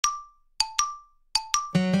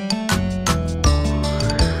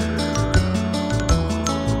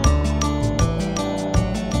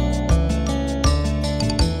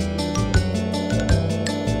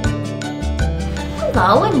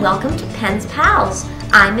Hello and welcome to Penn's Pals.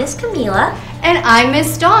 I'm Miss Camila. And I'm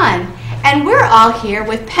Miss Dawn. And we're all here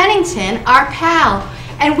with Pennington, our pal.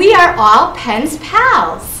 And we are all Penn's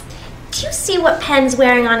pals. Do you see what Penn's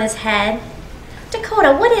wearing on his head?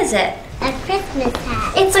 Dakota, what is it? A Christmas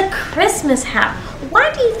hat. It's a Christmas hat.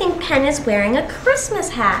 Why do you think Penn is wearing a Christmas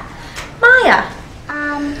hat? Maya?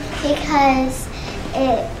 Because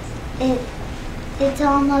it's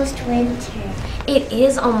almost winter. It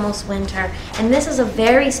is almost winter, and this is a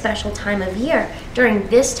very special time of year. During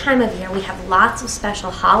this time of year, we have lots of special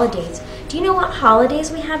holidays. Do you know what holidays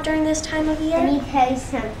we have during this time of year? Let me tell you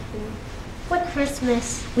something. What?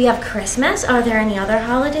 Christmas. We have Christmas. Are there any other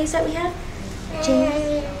holidays that we have?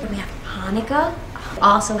 We have Hanukkah. We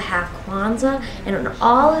also have Kwanzaa, and on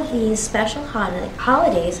all of these special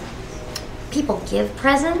holidays, people give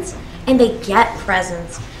presents and they get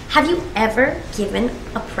presents. Have you ever given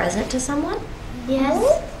a present to someone?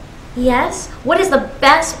 Yes. Yes? What is the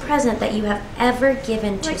best present that you have ever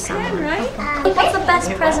given to someone? Pen, right? What's the best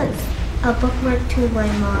present? A bookmark to my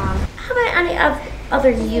mom. How about any of other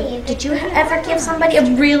you? Did you ever give somebody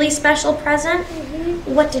a really special present?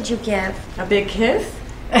 What did you give? A big kiss?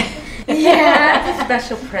 Yeah. That's a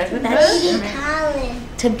special present. Baby Colin.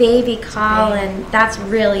 To baby Colin. That's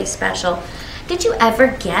really special. Did you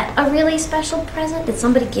ever get a really special present? Did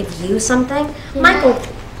somebody give you something? Yeah. Michael.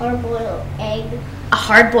 Hard-boiled egg. A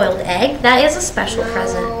hard-boiled egg? That is a special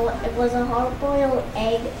present. No, it was a hard-boiled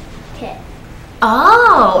egg kit.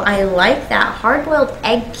 Oh, I like that. Hard-boiled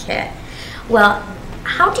egg kit. Well,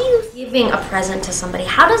 how do you giving a present to somebody,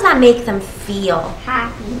 how does that make them feel?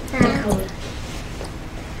 Happy. Dakota.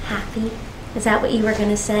 Happy? Is that what you were going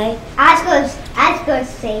to say? I was going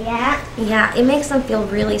to say that. Yeah, it makes them feel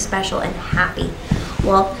really special and happy.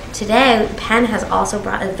 Well, today, Penn has also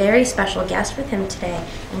brought a very special guest with him today,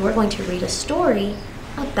 and we're going to read a story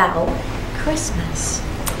about Christmas.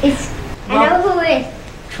 I know who it is.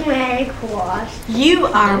 Santa Claus. You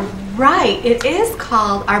are right. It is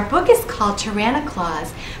called, our book is called Tyranno,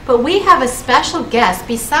 but we have a special guest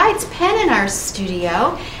besides Penn in our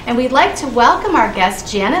studio, and we'd like to welcome our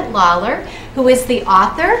guest, Janet Lawler, who is the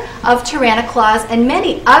author of Tyranno and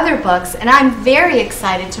many other books, and I'm very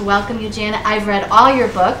excited to welcome you, Janet. I've read all your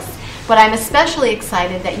books, but I'm especially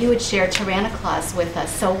excited that you would share Tyranno with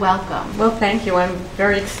us, so welcome. Well, thank you. I'm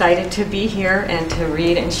very excited to be here and to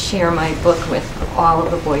read and share my book with all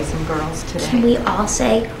of the boys and girls today. Can we all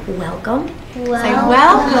say welcome? Say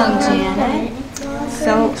welcome, Janet.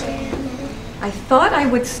 So, I thought I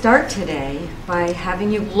would start today by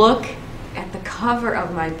having you look at the cover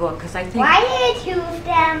of my book, because I think... Why did two of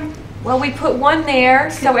them? Well, we put one there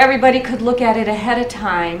so everybody could look at it ahead of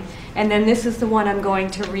time, and then this is the one I'm going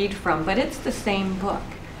to read from, but it's the same book.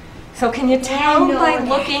 So can you tell by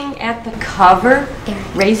looking at the cover?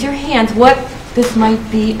 Raise your hands what this might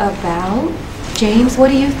be about. James, what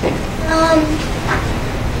do you think?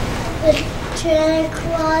 The Santa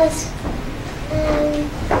Claus and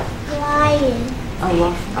lion.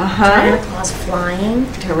 Santa Claus flying.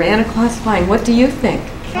 Tyranno flying. What do you think?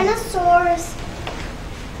 Tyrannosaurus.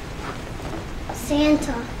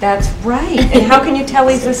 Santa. That's right. And how can you tell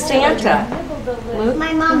he's a Santa? Luke?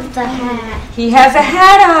 My mom's the hat. He has a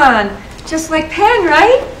hat on, just like Penn,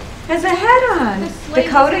 right? Has a hat on.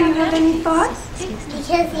 Dakota, you have any thoughts?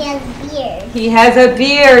 Because he has a beard. He has a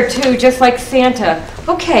beard too, just like Santa.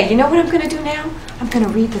 Okay, you know what I'm going to do now? I'm going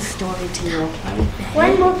to read the story to you, okay?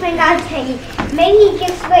 One more thing I'll tell you. Maybe he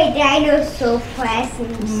gives away dinosaur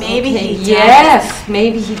presents. Maybe he does. Yes,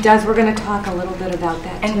 maybe he does. We're going to talk a little bit about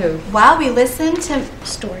that And too. while we listen to...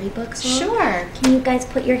 Storybooks. Sure. Can you guys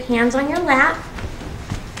put your hands on your lap?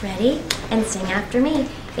 Ready? And sing after me.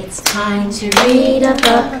 It's time to read a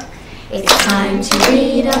book. It's time to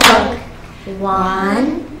read a book.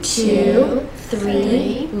 1, 2,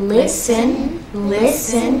 3. Listen,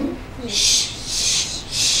 listen. Shh,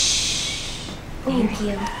 shh, shh. Thank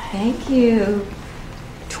you. Thank you.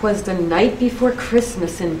 'Twas the night before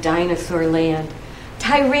Christmas in Dinosaur Land.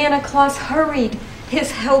 Tyranno hurried,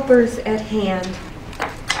 his helpers at hand.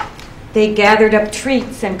 They gathered up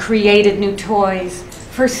treats and created new toys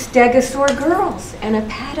for stegosaur girls and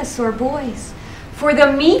apatosaur boys, for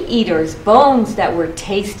the meat eaters, bones that were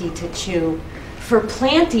tasty to chew, for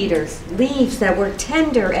plant eaters, leaves that were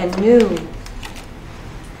tender and new.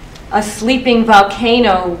 A sleeping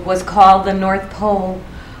volcano was called the North Pole,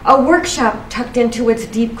 a workshop tucked into its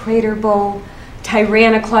deep crater bowl.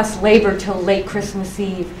 Tyranno labored till late Christmas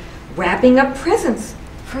Eve, wrapping up presents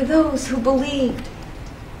for those who believed.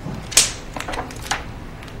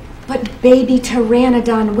 But baby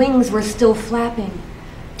pteranodon wings were still flapping.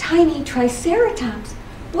 Tiny triceratops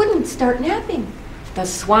wouldn't start napping. The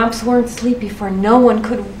swamps weren't sleepy, for no one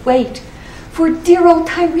could wait for dear old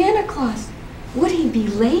Tyranno. Would he be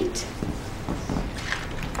late?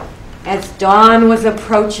 As dawn was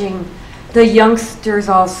approaching, the youngsters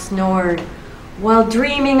all snored. While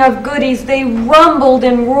dreaming of goodies, they rumbled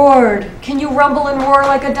and roared. Can you rumble and roar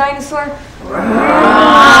like a dinosaur? Roar!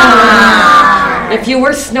 If you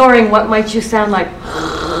were snoring, what might you sound like?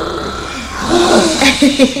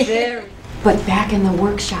 But back in the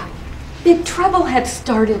workshop, big trouble had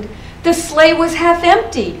started. The sleigh was half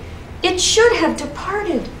empty. It should have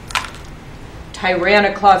departed.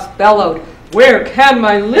 Tyranno bellowed, "Where can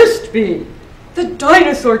my list be? The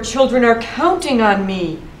dinosaur children are counting on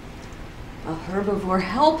me." A herbivore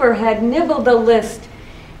helper had nibbled the list.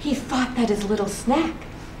 He thought that his little snack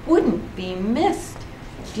wouldn't be missed.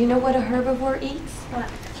 Do you know what a herbivore eats? What?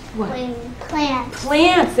 Plants.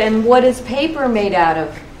 Plants. And what is paper made out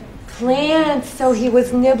of? Plants. So he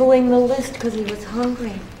was nibbling the list because he was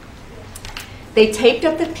hungry. They taped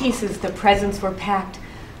up the pieces, the presents were packed,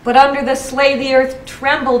 but under the sleigh the earth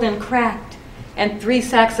trembled and cracked, and 3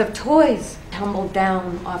 sacks of toys tumbled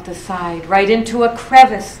down off the side, right into a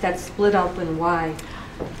crevice that split open wide.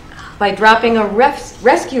 By dropping a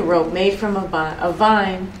rescue rope made from a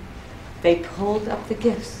vine, they pulled up the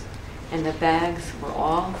gifts, and the bags were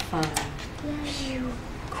all fine.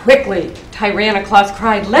 Quickly, Tyranno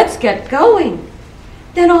cried, "Let's get going!"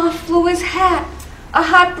 Then off flew his hat. A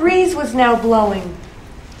hot breeze was now blowing.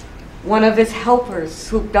 One of his helpers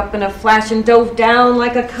swooped up in a flash and dove down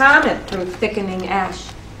like a comet through thickening ash.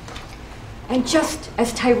 And just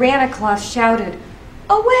as Tyranno shouted,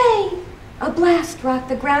 "Away!" a blast rocked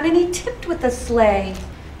the ground and he tipped with the sleigh.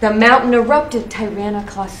 The mountain erupted, Tyranno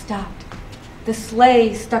stopped. The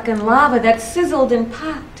sleigh stuck in lava that sizzled and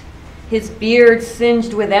popped. His beard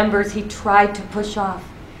singed with embers he tried to push off.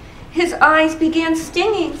 His eyes began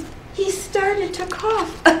stinging. He started to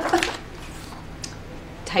cough.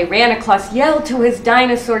 Tyranno yelled to his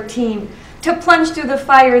dinosaur team to plunge through the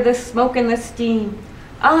fire, the smoke, and the steam.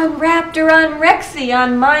 On Raptor, on Rexy,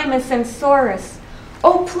 on Mimus and Saurus.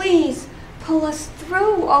 Oh, please, pull us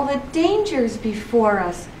through all the dangers before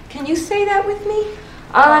us. Can you say that with me?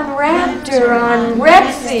 On Raptor, on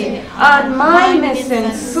Rexy, on Mimus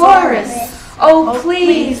and Saurus. Oh,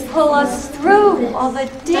 please, pull us through all the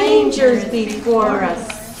dangers before us.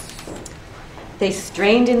 They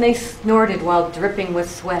strained and they snorted while dripping with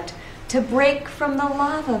sweat to break from the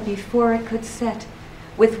lava before it could set.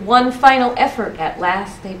 With one final effort, at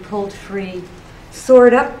last they pulled free,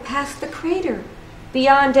 soared up past the crater,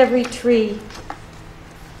 beyond every tree.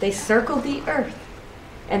 They circled the earth,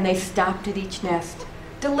 and they stopped at each nest,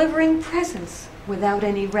 delivering presents without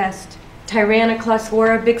any rest. Tyranno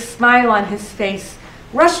wore a big smile on his face,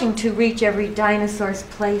 rushing to reach every dinosaur's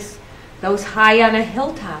place, those high on a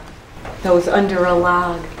hilltop, those under a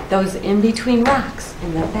log, those in between rocks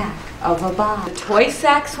in the back of a bog. The toy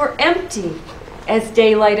sacks were empty. As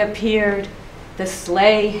daylight appeared, the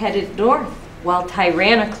sleigh headed north while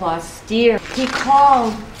Tyranno steered. He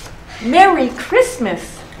called, "Merry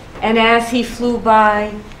Christmas!" And as he flew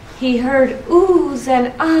by, he heard oohs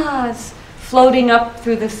and ahs floating up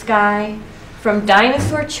through the sky from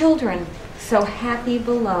dinosaur children so happy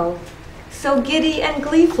below, so giddy and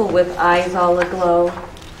gleeful with eyes all aglow.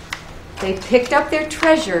 They picked up their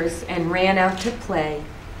treasures and ran out to play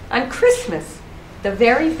on Christmas, the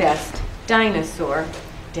very best dinosaur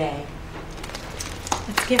day.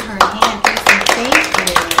 Let's give her a hand. Thank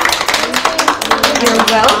you. You're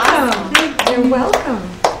welcome. You're welcome.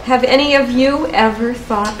 Have any of you ever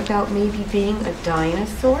thought about maybe being a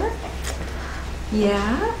dinosaur?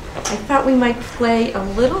 Yeah? I thought we might play a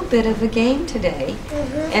little bit of a game today,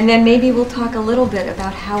 and then maybe we'll talk a little bit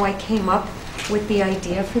about how I came up with the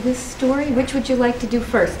idea for this story. Which would you like to do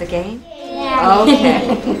first, the game? Yeah.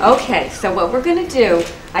 Okay. Okay, so what we're going to do,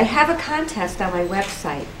 I have a contest on my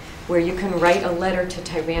website where you can write a letter to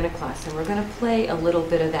Tyranno, and we're going to play a little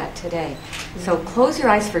bit of that today. So close your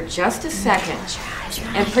eyes for just a second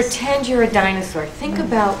and pretend you're a dinosaur. Think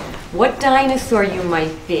about what dinosaur you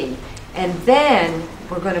might be, and then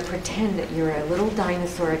we're going to pretend that you're a little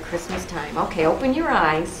dinosaur at Christmas time. Okay, open your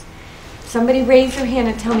eyes. Somebody raise your hand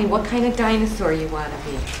and tell me what kind of dinosaur you want to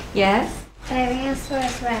be. Yes?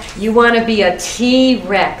 Tyrannosaurus Rex. You want to be a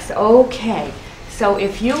T-Rex. Okay. So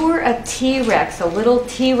if you were a T-Rex, a little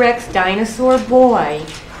T-Rex dinosaur boy,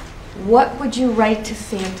 what would you write to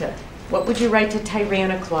Santa? What would you write to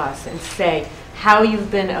Tyranno and say how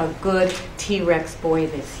you've been a good T-Rex boy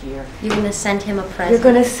this year? You're going to send him a present. You're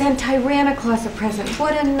going to send Tyranno a present.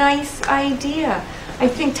 What a nice idea. I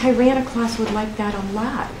think Tyranno would like that a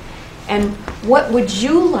lot. And what would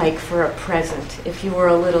you like for a present if you were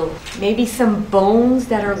a little, maybe some bones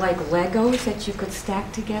that are like Legos that you could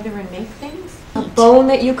stack together and make things? A bone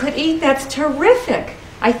that you could eat, that's terrific.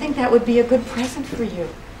 I think that would be a good present for you.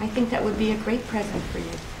 I think that would be a great present for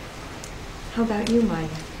you. How about you, Maya?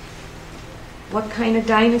 What kind of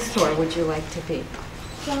dinosaur would you like to be?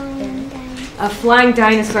 Flying dinosaur. A flying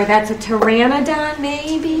dinosaur, that's a pteranodon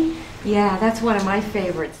maybe? Yeah, that's one of my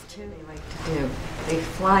favorites too, they like to do. They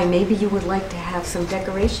fly. Maybe you would like to have some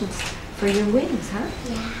decorations for your wings, huh?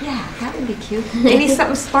 Yeah. Yeah, that would be cute. Maybe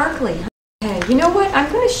something sparkly. Huh? Okay, you know what? I'm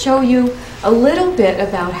going to show you a little bit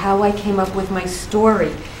about how I came up with my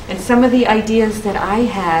story and some of the ideas that I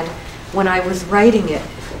had when I was writing it.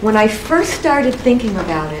 When I first started thinking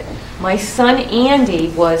about it, my son Andy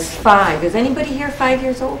was 5. Is anybody here 5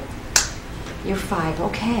 years old? You're 5,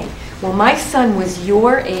 okay. Well, my son was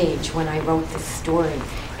your age when I wrote this story.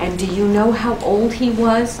 And do you know how old he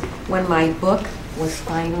was when my book was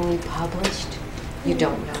finally published? You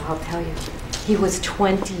don't know, I'll tell you. He was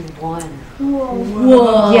 21.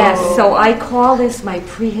 Whoa. Yes, so I call this my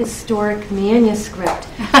prehistoric manuscript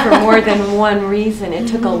for more than one reason. It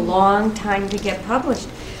took a long time to get published.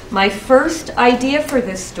 My first idea for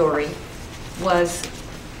this story was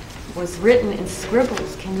written in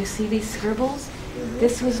scribbles. Can you see these scribbles?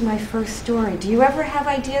 This was my first story. Do you ever have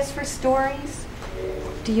ideas for stories?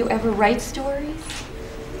 Do you ever write stories?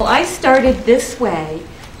 Well, I started this way,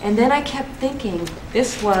 and then I kept thinking,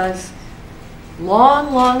 this was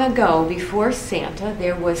long, long ago, before Santa,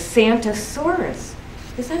 there was Santasaurus.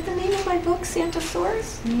 Is that the name of my book,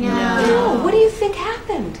 Santasaurus? No. What do you think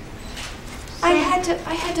happened? I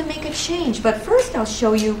had to make a change, but first I'll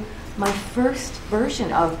show you my first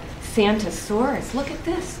version of Santasaurus. Look at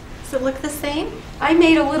this. Does it look the same? I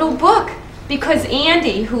made a little book because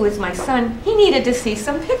Andy, who is my son, he needed to see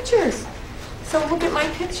some pictures. So look at my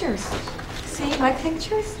pictures. See my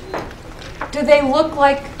pictures? Do they look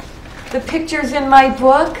like the pictures in my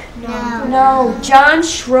book? No. No. John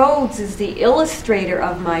Schrodes is the illustrator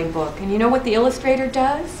of my book. And you know what the illustrator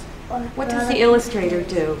does? What does the illustrator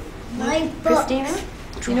do? My book. Christina?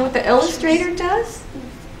 Do you know what the illustrator does?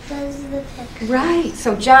 Does the picture. Right.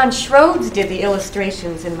 So John Schrodes did the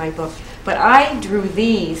illustrations in my book. But I drew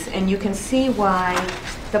these, and you can see why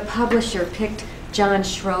the publisher picked John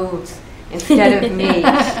Schrodes instead of me,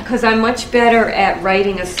 because I'm much better at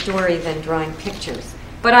writing a story than drawing pictures.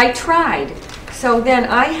 But I tried. So then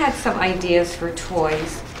I had some ideas for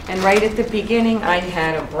toys, and right at the beginning I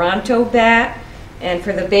had a Bronto bat, and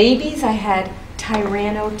for the babies I had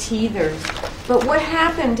Tyranno teethers. But what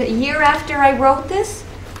happened a year after I wrote this?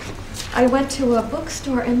 I went to a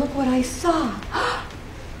bookstore and look what I saw.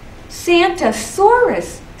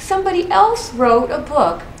 Santasaurus! Somebody else wrote a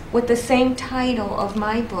book with the same title of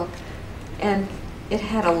my book. And it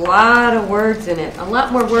had a lot of words in it, a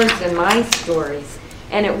lot more words than my stories.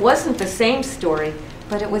 And it wasn't the same story,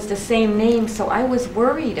 but it was the same name, so I was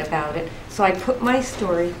worried about it. So I put my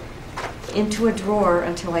story into a drawer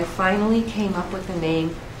until I finally came up with the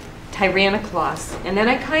name Tyranno. And then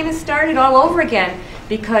I kind of started all over again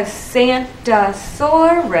because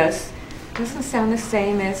Santasaurus doesn't sound the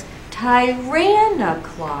same as Tyranno.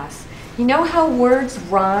 You know how words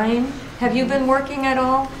rhyme? Have you been working at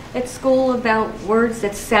all at school about words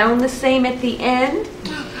that sound the same at the end?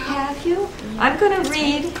 Have you? I'm going to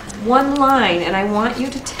read one line, and I want you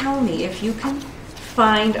to tell me if you can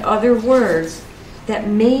find other words that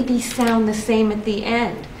maybe sound the same at the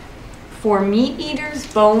end. For meat eaters,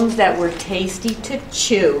 bones that were tasty to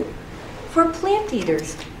chew. For plant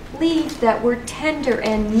eaters, leaves that were tender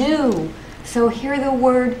and new. So hear the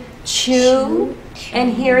word chew,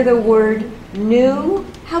 and hear the word new.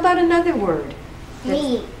 How about another word?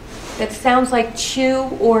 Meat. That sounds like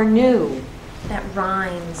chew or new. That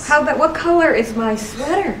rhymes. How about, what color is my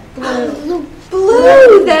sweater? Blue.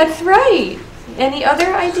 Blue, that's right. Any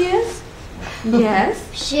other ideas? Yes.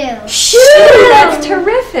 Shoe. Shoe, that's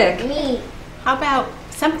terrific. Meat. How about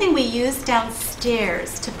something we use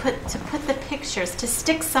downstairs to put the pictures, to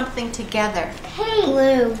stick something together? Paint.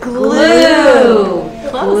 Glue. Glue.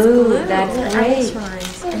 Close, glue. That's That great.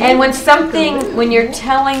 rhymes. And when you're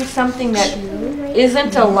telling something that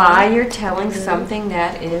isn't a lie, you're telling something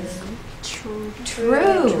that is true.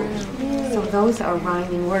 So those are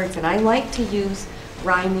rhyming words, and I like to use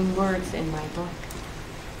rhyming words in my book.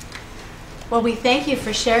 Well, we thank you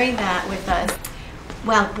for sharing that with us.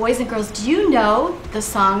 Well, boys and girls, do you know the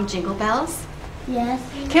song Jingle Bells? Yes.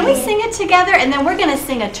 Can we sing it together? And then we're going to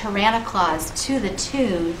sing a Tyranno to the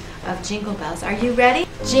tune of Jingle Bells. Are you ready?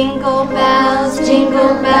 Jingle bells,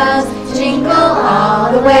 jingle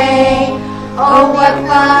all the way. Oh, what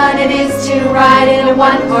fun it is to ride in a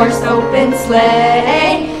one-horse open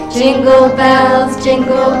sleigh. Jingle bells,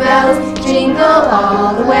 jingle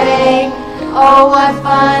all the way. Oh, what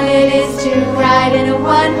fun it is to ride in a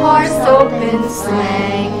one-horse open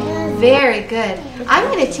sleigh. Very good.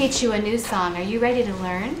 I'm going to teach you a new song. Are you ready to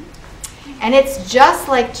learn? And it's just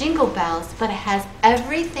like Jingle Bells, but it has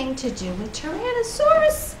everything to do with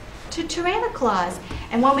Tyrannosaurus to Tyranno Claus.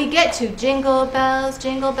 And when we get to Jingle Bells,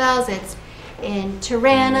 it's in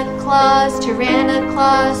Tyranno Claus, Tyranno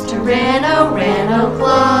Claus, Tyranno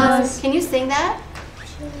Claus. Can you sing that?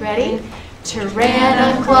 Ready?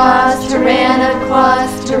 Tyranno Claus, Tyranno Claus,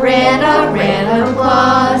 Tyranno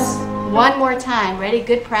Claus. One more time. Ready?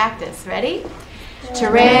 Good practice. Ready?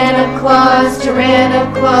 Tyranno Claus,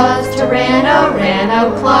 Tyranno Claus,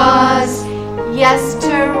 Tyranno Claus. Yes,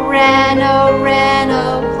 Tyranno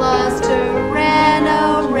Claus,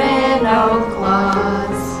 Tyranno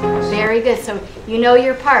Claus. Very good. So you know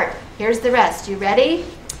your part. Here's the rest. You ready?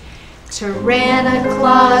 Tyranno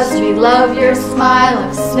Claus, we love your smile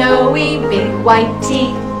of snowy big white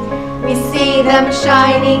teeth. We see them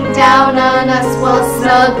shining down on us while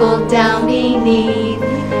snuggled down beneath.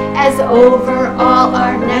 As over all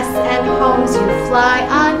our nests and homes you fly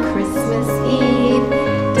on Christmas Eve,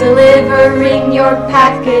 delivering your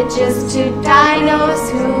packages to dinos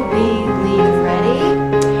who believe. Ready?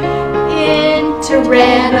 In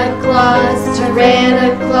Tyranno Claus,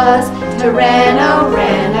 Tyranno Claus,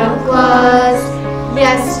 Tyranno Claus.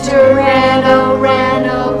 Yes, Tyranno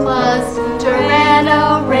Claus,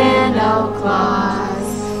 Tyranno Claus.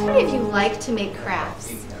 How many of you like to make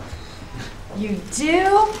crafts? You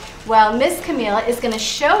do? Well, Miss Camila is going to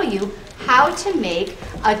show you how to make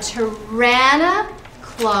a Tyranno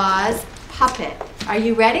Claus puppet. Are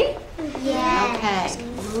you ready? Yes.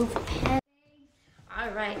 Okay. All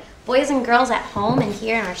right, boys and girls at home and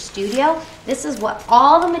here in our studio, this is what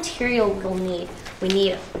all the material we'll need. We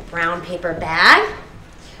need a brown paper bag,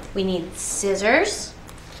 we need scissors,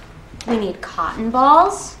 we need cotton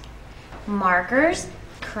balls, markers,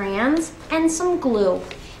 crayons, and some glue.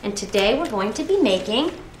 And today we're going to be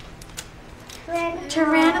making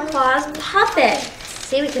Tyranno Claus puppet.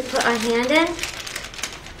 See, we could put our hand in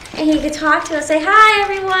and he could talk to us, say, hi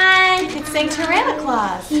everyone. You can sing Tyranno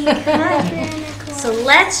Claus. He could. So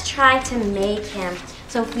let's try to make him.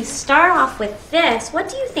 So if we start off with this, what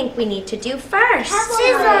do you think we need to do first?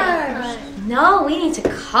 Scissors. No, we need to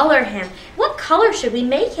color him. What color should we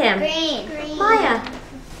make him? Green. Maya.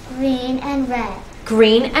 Green and red.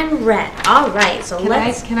 Green and red. All right, so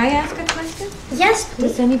let's... Can I ask a question? Yes, please.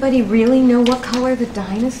 Does anybody really know what color the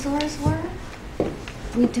dinosaurs were?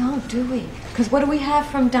 We don't, do we? Because what do we have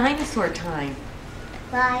from dinosaur time?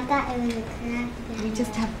 Well, I thought it was a craft. We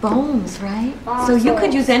just have bones, right? So you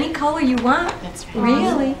could use any color you want. That's right.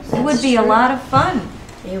 Really? It would be a lot of fun.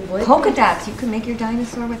 It would. Polka dots. You could make your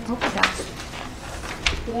dinosaur with polka dots.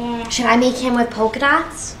 Yeah. Should I make him with polka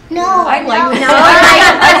dots? No. I like no.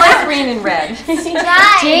 I like green and red.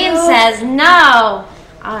 James says no.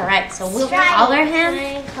 All right, so we'll color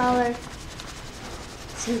him. Color.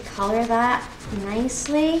 So we color that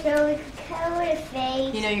nicely. So we can color the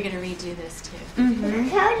face. You know you're going to redo this too. Mm-hmm.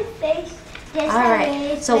 Color the face. Just All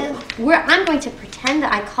right, so I'm going to pretend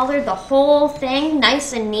that I colored the whole thing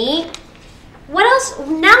nice and neat. What else?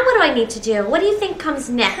 Now what do I need to do? What do you think comes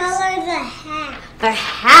next? color the hat. The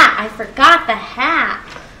hat. I forgot the hat.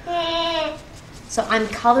 So I'm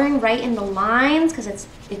coloring right in the lines because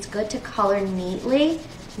it's good to color neatly,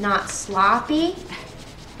 not sloppy,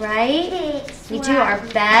 right? We do our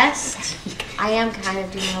best. I am kind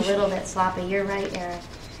of doing a little bit sloppy. You're right, Eric.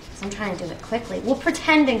 I'm trying to do it quickly. We're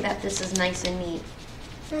pretending that this is nice and neat.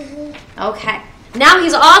 Okay. Now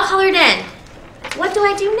he's all colored in. What do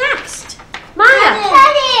I do next? Maya.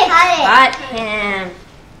 Cut Cut him.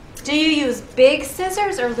 Do you use big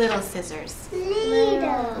scissors or little scissors?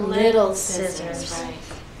 it. Little scissors. Right.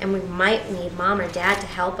 And we might need mom or dad to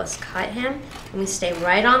help us cut him. And we stay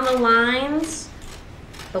right on the lines.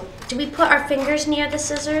 But do we put our fingers near the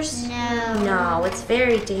scissors? No. No, it's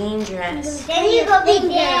very dangerous. Then you go be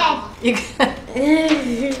dead. You could,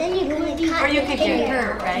 Then you go be or you could get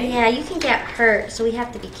hurt, right? Yeah, you can get hurt, so we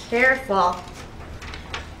have to be careful.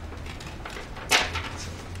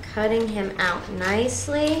 Cutting him out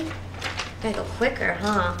nicely. Gotta go quicker,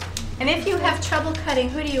 huh? And if you have trouble cutting,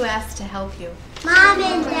 who do you ask to help you? Mom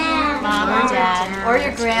and Dad. Mom or dad, Dad. or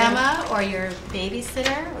your grandma, or your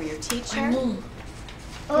babysitter, or your teacher.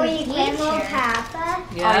 Or your grandma or Papa.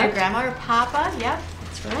 Or your grandma or papa, yep.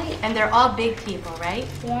 That's right. And they're all big people, right?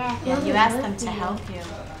 Yeah. Yeah, you ask them to help you.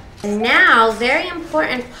 And now, very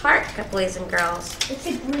important part, boys and girls. It's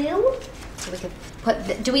a glue. So we can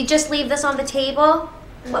put, do we just leave this on the table?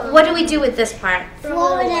 What do we do with this part?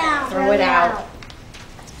 Throw it out. Throw it out.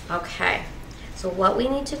 Okay. So what we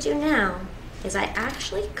need to do now is I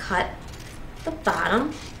actually cut the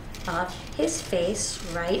bottom of his face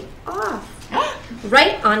right off.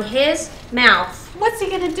 Right on his mouth. What's he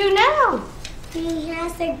gonna do now? He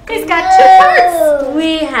has to glue. He's got 2 parts.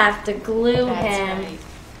 We have to glue That's him. right.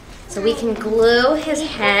 So we can glue his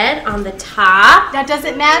head on the top. Now, does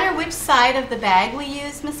it matter which side of the bag we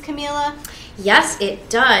use, Miss Camila? Yes, it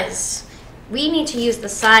does. We need to use the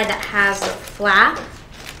side that has the flap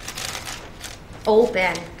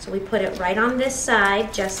open. So we put it right on this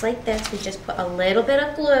side, just like this. We just put a little bit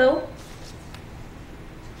of glue.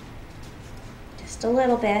 Just a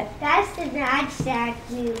little bit. That's the bad side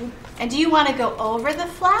glue. And do you want to go over the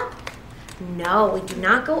flap? No, we do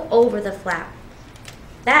not go over the flap.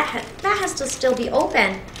 That has to still be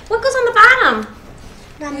open. What goes on the bottom?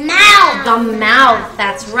 The mouth. The mouth,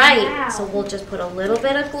 that's right. Mouth. So we'll just put a little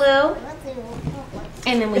bit of glue,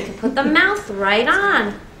 and then we can put the mouth right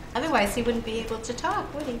on. Otherwise, he wouldn't be able to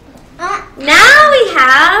talk, would he? Now we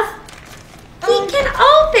have, he can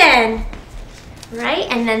open, right?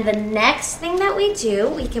 And then the next thing that we do,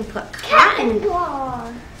 we can put cotton.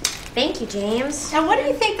 ball. Thank you, James. Now, what do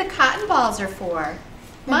you think the cotton balls are for?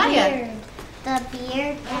 Maya. The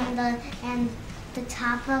beard and the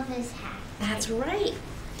top of his hat. That's right.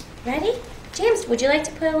 Ready? James, would you like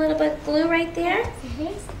to put a little bit of glue right there?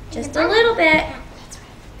 Just a little bit.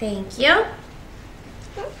 Thank you.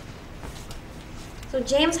 So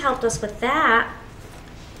James helped us with that.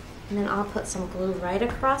 And then I'll put some glue right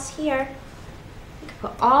across here. We can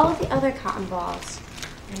put all of the other cotton balls.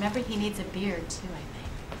 Remember, he needs a beard, too, I think.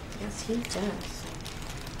 Yes, he does.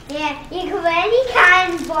 Yeah, you can put any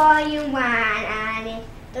cotton ball you want on it.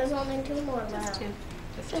 There's only 2 more left.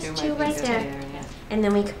 Just 2. Just 2 right there. And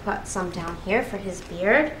then we could put some down here for his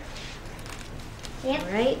beard. Yep.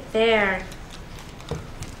 Right there.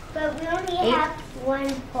 But we only have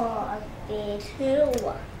 1 ball of it. 2.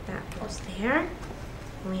 That goes there.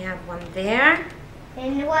 And we have one there.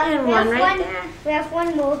 And what? And one right there. We have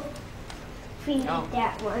 1 more. We need Oh.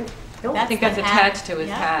 that one. I think that's attached to his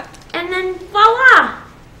hat. And then voila!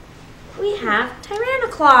 We have Tyranno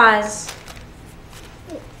claws.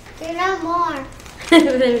 There's no more.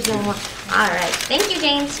 There's no more. All right. Thank you,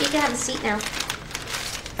 James. You can have a seat now.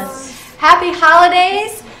 Happy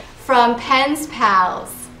holidays from Penn's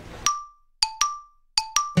Pals.